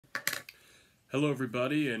Hello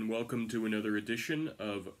everybody and welcome to another edition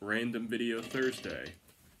of Random Video Thursday.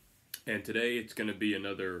 And today it's going to be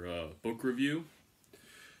another book review.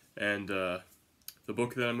 And the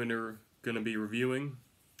book that I'm going to be reviewing,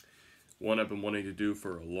 one I've been wanting to do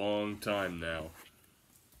for a long time now.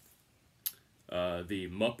 The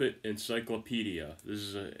Muppet Encyclopedia. This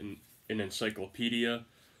is an encyclopedia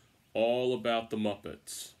all about the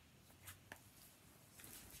Muppets.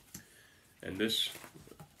 And this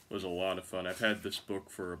was a lot of fun. I've had this book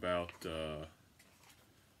for about I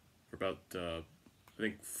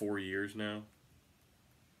think 4 years now.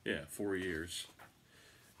 Yeah, 4 years.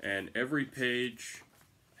 And every page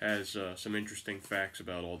has some interesting facts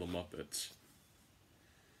about all the Muppets.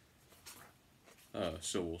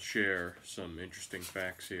 So we'll share some interesting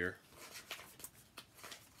facts here.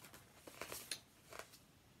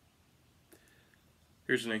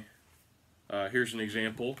 Here's an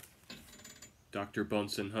example. Dr.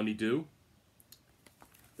 Bunsen Honeydew,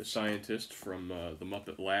 the scientist from the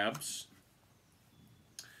Muppet Labs.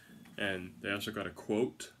 And they also got a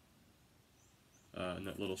quote in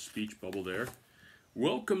that little speech bubble there.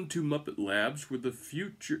 "Welcome to Muppet Labs, where the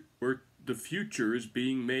future is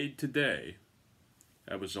being made today."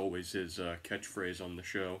 That was always his catchphrase on the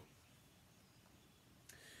show.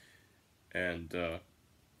 And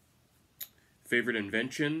favorite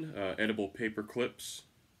invention, edible paper clips.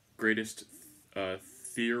 Greatest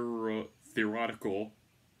theoretical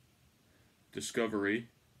discovery,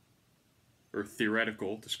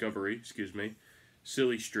 excuse me,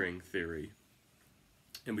 silly string theory.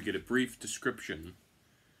 And we get a brief description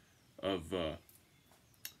of the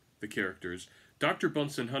characters. Dr.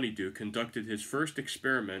 Bunsen Honeydew conducted his first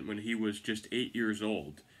experiment when he was just 8 years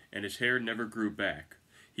old, and his hair never grew back.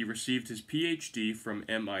 He received his PhD from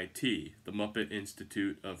MIT, the Muppet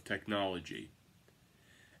Institute of Technology,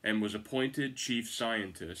 and was appointed chief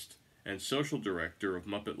scientist and social director of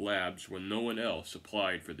Muppet Labs when no one else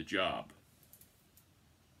applied for the job.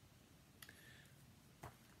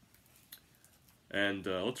 And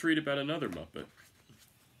let's read about another Muppet.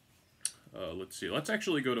 Let's see. Let's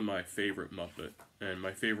actually go to my favorite Muppet. And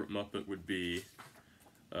my favorite Muppet would be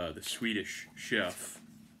the Swedish Chef.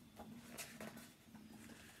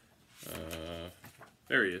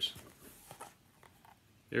 There he is.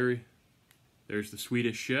 There's the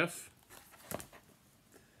Swedish Chef.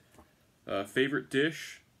 Favorite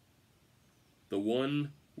dish? The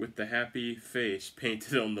one with the happy face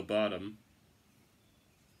painted on the bottom.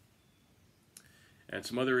 And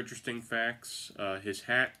some other interesting facts. His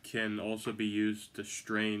hat can also be used to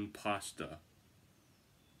strain pasta.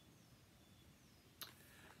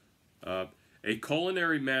 A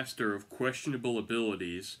culinary master of questionable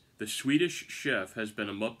abilities, the Swedish Chef has been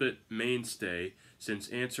a Muppet mainstay since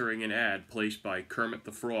answering an ad placed by Kermit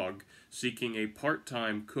the Frog seeking a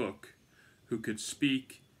part-time cook who could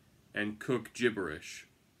speak and cook gibberish.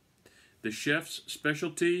 The chef's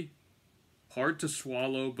specialty? Hard to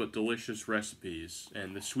swallow but delicious recipes.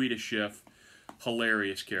 And the Swedish Chef,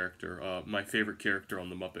 hilarious character. My favorite character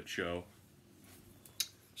on the Muppet Show.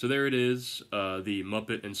 So there it is, the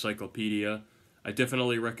Muppet Encyclopedia. I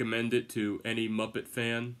definitely recommend it to any Muppet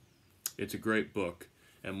fan. It's a great book,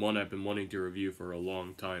 and one I've been wanting to review for a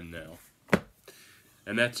long time now.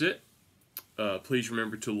 And that's it. Please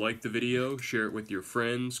remember to like the video, share it with your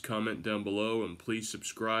friends, comment down below, and please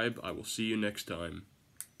subscribe. I will see you next time.